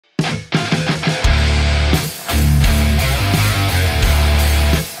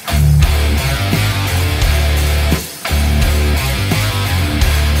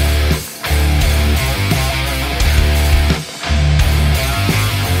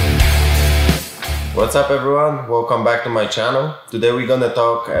What's up everyone, welcome back to my channel. Today we're gonna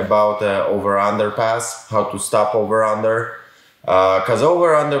talk about over-under pass, how to stop over-under. Because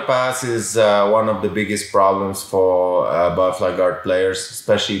over-under pass is one of the biggest problems for Butterfly Guard players,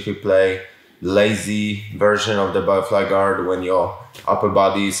 especially if you play lazy version of the Butterfly Guard when your upper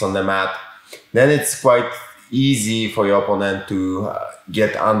body is on the mat. Then it's quite easy for your opponent to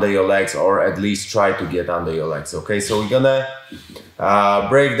get under your legs, or at least try to get under your legs. Okay, so we're gonna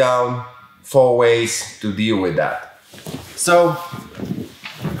break down 4 ways to deal with that. So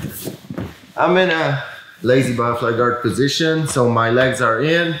I'm in a lazy Butterfly Guard position, so my legs are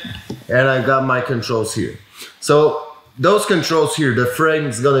in and I got my controls here. So those controls here, the frame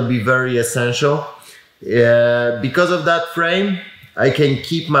is gonna be very essential. Because of that frame, I can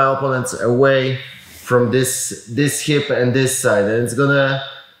keep my opponents away from this hip and this side, and it's gonna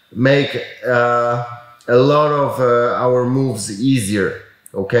make a lot of our moves easier.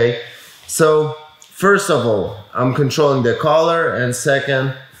 Okay, so first of all, I'm controlling the collar, and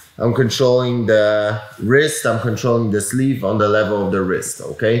second, I'm controlling the wrist, I'm controlling the sleeve on the level of the wrist.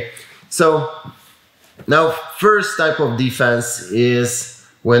 Okay, so now first type of defense is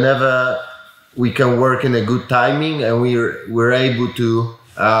whenever we can work in a good timing and we're able to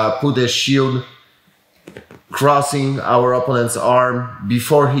put a shield crossing our opponent's arm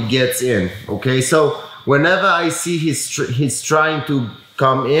before he gets in. Okay, so whenever I see he's trying to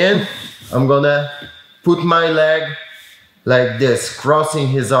come in, I'm gonna put my leg like this, crossing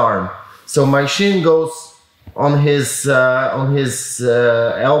his arm. So my shin goes on his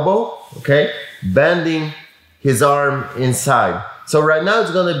elbow, okay, bending his arm inside. So right now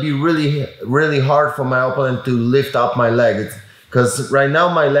it's gonna be really hard for my opponent to lift up my leg, because right now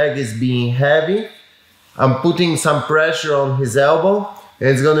my leg is being heavy. I'm putting some pressure on his elbow, and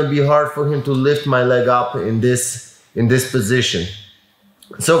it's gonna be hard for him to lift my leg up in this position.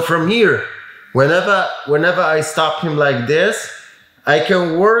 So from here, whenever I stop him like this, I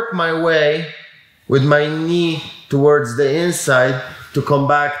can work my way with my knee towards the inside to come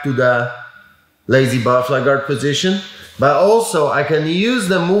back to the lazy Butterfly Guard position. But also I can use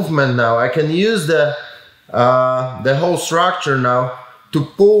the movement now, I can use the whole structure now to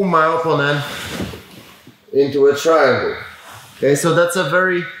pull my opponent into a triangle. Okay, so that's a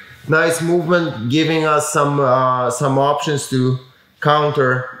very nice movement, giving us some options to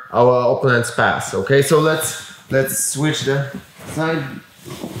counter our opponent's pass. Okay, so let's switch the side.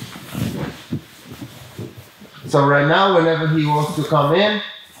 So right now, whenever he wants to come in,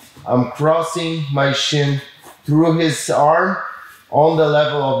 I'm crossing my shin through his arm on the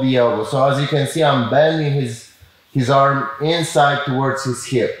level of the elbow. So as you can see, I'm bending his arm inside towards his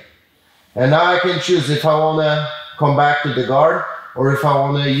hip. And now I can choose if I want to come back to the guard, or if I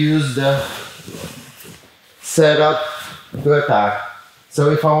want to use the setup to attack. So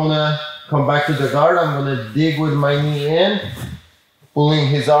if I want to come back to the guard, I'm going to dig with my knee in, pulling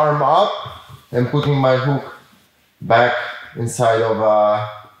his arm up and putting my hook back inside of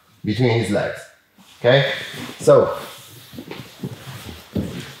between his legs. Okay, so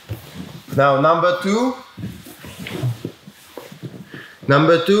now number two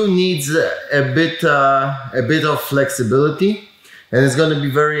needs a bit of flexibility, and it's going to be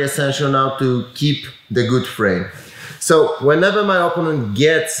very essential now to keep the good frame. So whenever my opponent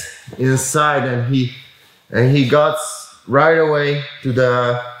gets inside and he gets right away to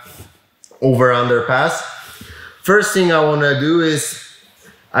the over-under pass, first thing I want to do is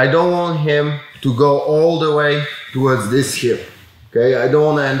I don't want him to go all the way towards this hip. Okay, I don't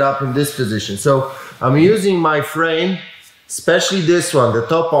want to end up in this position. So I'm using my frame, especially this one, the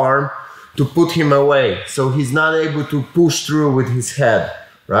top arm, to put him away, so he's not able to push through with his head,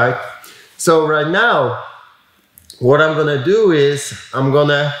 right? So right now, what I'm gonna do is I'm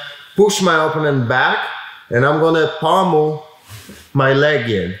gonna push my opponent back, and I'm gonna pommel my leg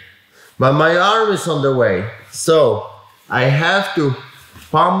in. But my arm is on the way, so I have to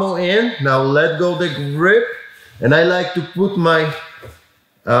pommel in. Now let go the grip, and I like to put my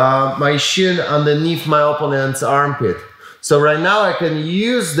my shin underneath my opponent's armpit. So right now I can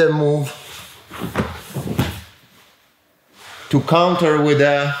use the move to counter with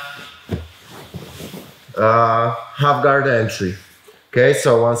a half guard entry. Okay,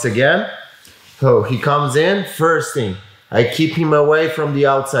 so once again, so he comes in, first thing, I keep him away from the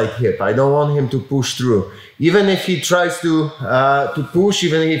outside hip. I don't want him to push through. Even if he tries to push,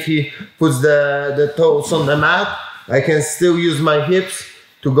 even if he puts the toes on the mat, I can still use my hips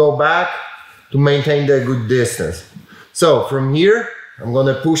to go back to maintain the good distance. So from here, I'm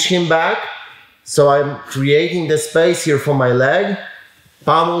gonna push him back. So I'm creating the space here for my leg,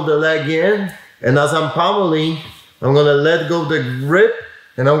 pommel the leg in, and as I'm pommeling, I'm gonna let go the grip,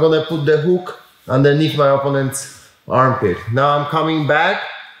 and I'm gonna put the hook underneath my opponent's armpit. Now I'm coming back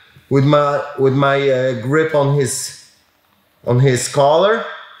with my grip on his collar,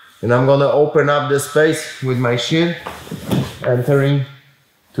 and I'm gonna open up the space with my shin, entering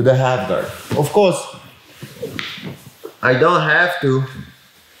to the half guard. Of course, I don't have to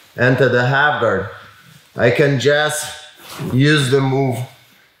enter the half guard. I can just use the move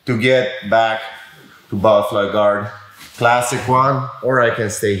to get back to butterfly guard, classic one, or I can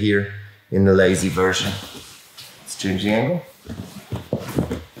stay here in the lazy version. Let's change the angle.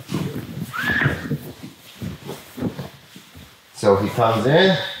 So he comes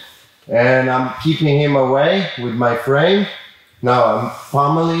in, and I'm keeping him away with my frame. Now I'm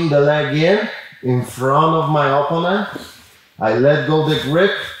pummeling the leg in front of my opponent. I let go the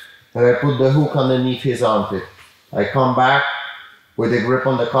grip, and I put the hook underneath his armpit. I come back with the grip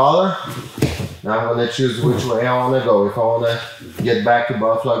on the collar. Now I'm gonna choose which way I wanna go. If I wanna get back to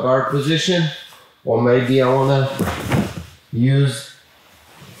butterfly guard position, or maybe I wanna use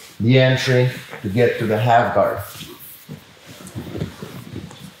the entry to get to the half guard.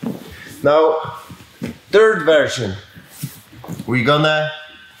 Now, third version. We're gonna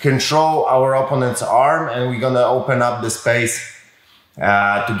control our opponent's arm, and we're gonna open up the space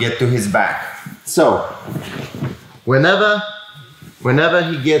to get to his back. So, whenever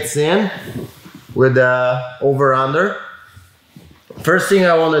he gets in with the over-under, first thing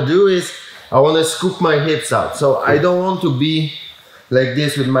I wanna do is I wanna scoop my hips out. So I don't want to be like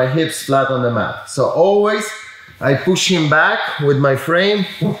this with my hips flat on the mat. So always I push him back with my frame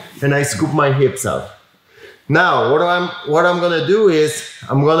and I scoop my hips out. Now what I'm gonna do is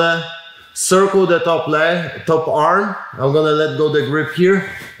I'm gonna circle the top arm. I'm gonna let go the grip here,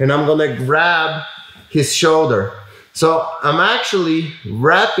 and I'm gonna grab his shoulder. So I'm actually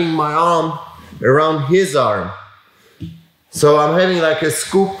wrapping my arm around his arm. So I'm having like a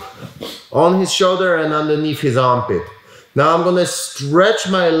scoop on his shoulder and underneath his armpit. Now I'm gonna stretch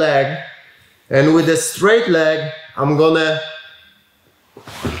my leg, and with a straight leg, I'm gonna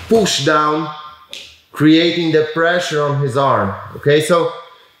push down, creating the pressure on his arm. Okay, so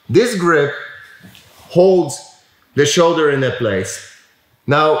this grip holds the shoulder in a place.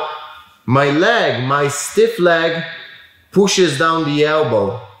 Now, my stiff leg pushes down the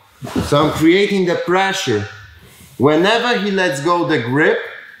elbow. So I'm creating the pressure. Whenever he lets go the grip,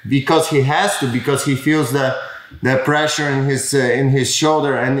 because he has to, because he feels the pressure in his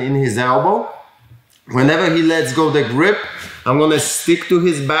shoulder and in his elbow, whenever he lets go the grip, I'm gonna stick to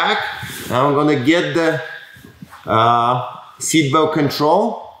his back. I'm gonna get the seatbelt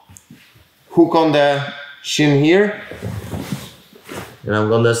control, hook on the shin here, and I'm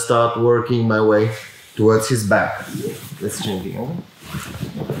gonna start working my way towards his back. Let's change the angle.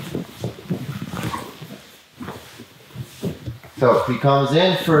 So he comes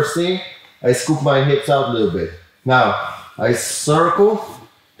in, first thing, I scoop my hips out a little bit. Now, I circle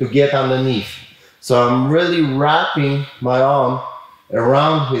to get underneath. So I'm really wrapping my arm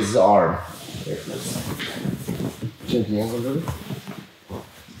around his arm. Change the angle a little bit.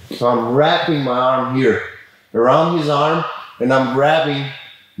 So I'm wrapping my arm here around his arm, and I'm grabbing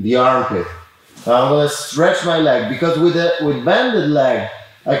the armpit. Now I'm gonna stretch my leg, because with bended leg,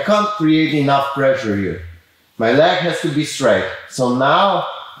 I can't create enough pressure here. My leg has to be straight. So now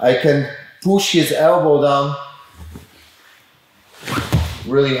I can push his elbow down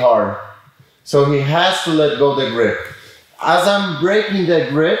really hard. So he has to let go the grip. As I'm breaking the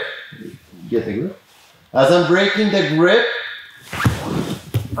grip, get the grip. As I'm breaking the grip,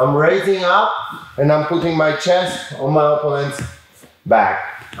 I'm raising up and I'm putting my chest on my opponent's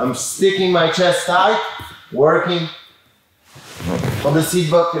back. I'm sticking my chest tight, working on the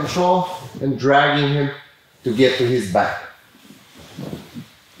seatbelt control and dragging him to get to his back.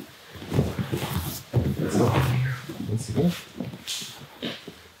 Let's go here once again.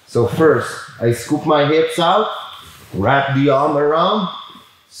 So first, I scoop my hips out, wrap the arm around,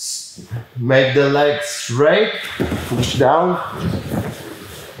 make the leg straight, push down,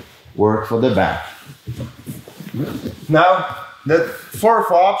 work for the back. Now, the fourth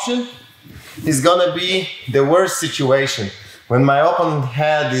option is gonna be the worst situation, when my opponent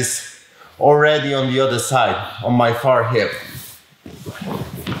head is already on the other side, on my far hip.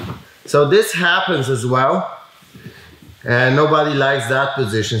 So this happens as well, and nobody likes that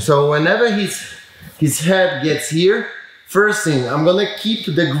position. So whenever his head gets here, first thing, I'm gonna keep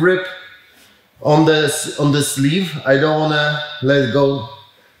the grip on the sleeve. I don't wanna let go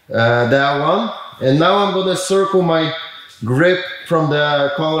that one. And now I'm gonna circle my grip from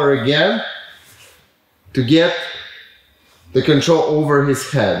the collar again to get the control over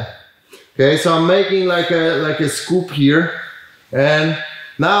his head. Okay, so I'm making like a scoop here, and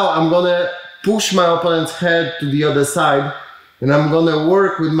now I'm gonna push my opponent's head to the other side, and I'm gonna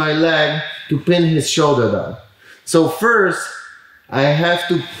work with my leg to pin his shoulder down. So first, I have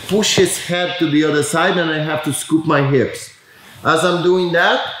to push his head to the other side, and I have to scoop my hips. As I'm doing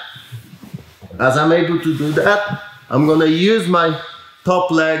that, as I'm able to do that, I'm gonna use my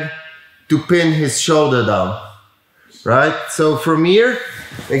top leg to pin his shoulder down, right? So from here,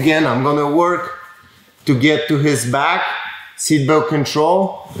 again, I'm gonna work to get to his back, seatbelt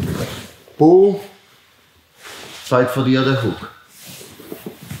control, pull, fight for the other hook.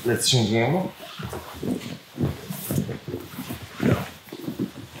 Let's change the angle.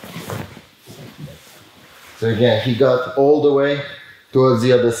 So again, he got all the way towards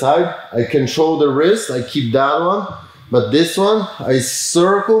the other side. I control the wrist, I keep that one, but this one, I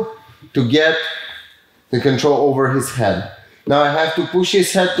circle to get the control over his head. Now I have to push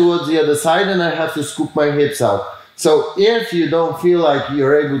his head towards the other side, and I have to scoop my hips out. So if you don't feel like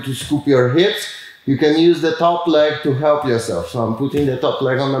you're able to scoop your hips, you can use the top leg to help yourself. So I'm putting the top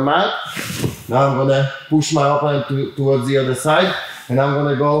leg on the mat. Now I'm gonna push my opponent towards the other side, and I'm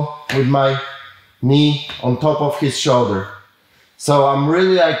gonna go with my knee on top of his shoulder. So I'm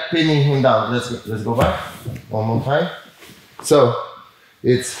really like pinning him down. Let's go back one more time. So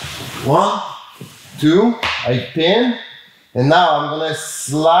it's 1, 2, I pin, and now I'm gonna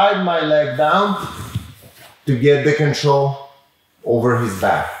slide my leg down to get the control over his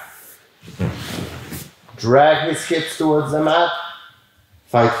back. Drag his hips towards the mat,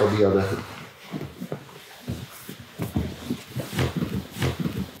 fight for the other hip.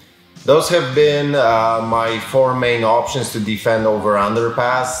 Those have been my 4 main options to defend over-under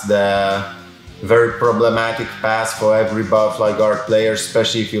pass. The very problematic pass for every Butterfly Guard player,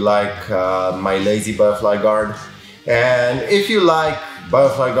 especially if you like my lazy Butterfly Guard. And if you like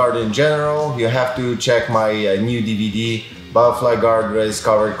Butterfly Guard in general, you have to check my new DVD, Butterfly Guard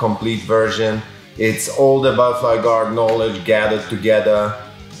Rediscovered complete version. It's all the Butterfly Guard knowledge gathered together,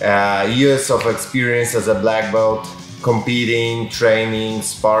 years of experience as a black belt, competing, training,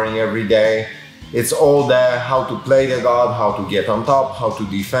 sparring every day. It's all there, how to play the guard, how to get on top, how to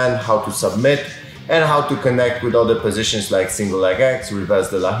defend, how to submit, and how to connect with other positions like single leg X, reverse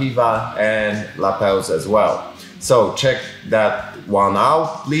de la Hiva, and lapels as well. So check that one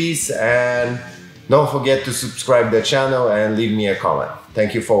out, please, and don't forget to subscribe to the channel and leave me a comment.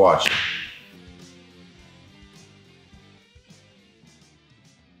 Thank you for watching.